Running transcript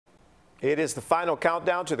It is the final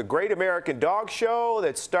countdown to the Great American Dog Show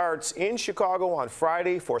that starts in Chicago on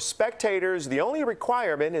Friday. For spectators, the only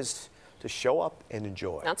requirement is to show up and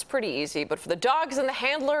enjoy. That's pretty easy, but for the dogs and the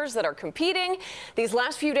handlers that are competing, these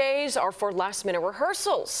last few days are for last-minute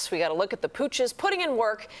rehearsals. We got to look at the pooches putting in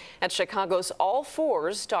work at Chicago's All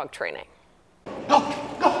Fours dog training.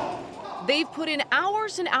 They've put in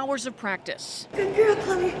hours and hours of practice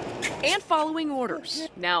and following orders.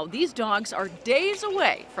 Now these dogs are days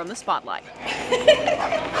away from the spotlight.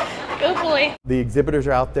 Good boy. The exhibitors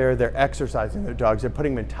are out there, they're exercising their dogs, they're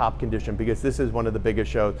putting them in top condition because this is one of the biggest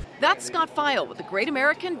shows. That's Scott File with the Great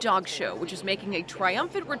American Dog Show, which is making a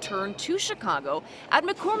triumphant return to Chicago at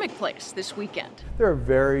McCormick Place this weekend. There are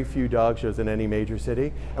very few dog shows in any major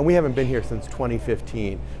city, and we haven't been here since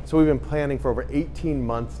 2015. So we've been planning for over 18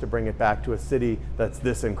 months to bring it back to a city that's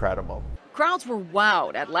this incredible. Crowds were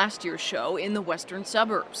wowed at last year's show in the western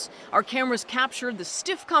suburbs. Our cameras captured the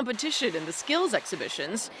stiff competition in the skills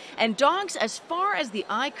exhibitions and dogs as far as the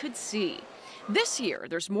eye could see. This year,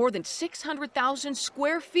 there's more than 600,000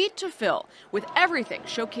 square feet to fill, with everything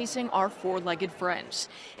showcasing our four-legged friends,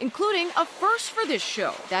 including a first for this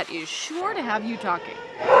show that is sure to have you talking.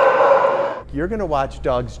 You're going to watch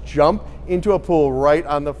dogs jump into a pool right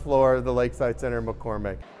on the floor of the Lakeside Center in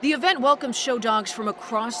McCormick. The event welcomes show dogs from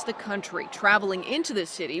across the country, traveling into the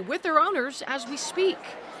city with their owners as we speak.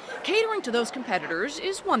 Catering to those competitors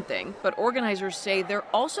is one thing, but organizers say they're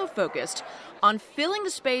also focused on filling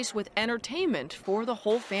the space with entertainment for the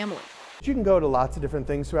whole family. You can go to lots of different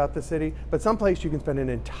things throughout the city, but someplace you can spend an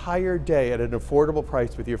entire day at an affordable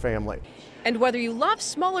price with your family. And whether you love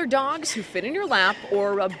smaller dogs who fit in your lap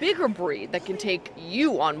or a bigger breed that can take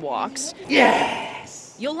you on walks,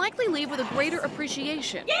 yes, you'll likely leave with a greater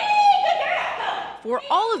appreciation for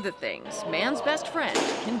all of the things man's best friend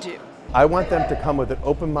can do. I want them to come with an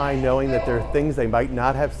open mind, knowing that there are things they might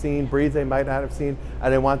not have seen, breeds they might not have seen,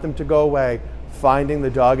 and I want them to go away finding the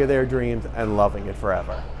dog of their dreams and loving it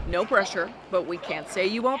forever. No pressure, but we can't say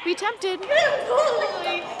you won't be tempted.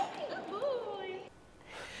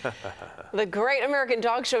 The Great American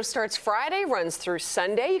Dog Show starts Friday, runs through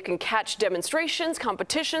Sunday. You can catch demonstrations,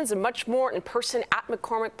 competitions, and much more in person at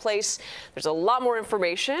McCormick Place. There's a lot more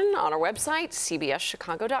information on our website,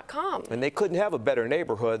 cbschicago.com. And they couldn't have a better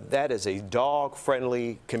neighborhood. That is a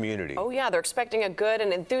dog-friendly community. Oh yeah, they're expecting a good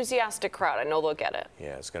and enthusiastic crowd. I know they'll get it.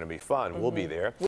 Yeah, it's going to be fun. We'll be there.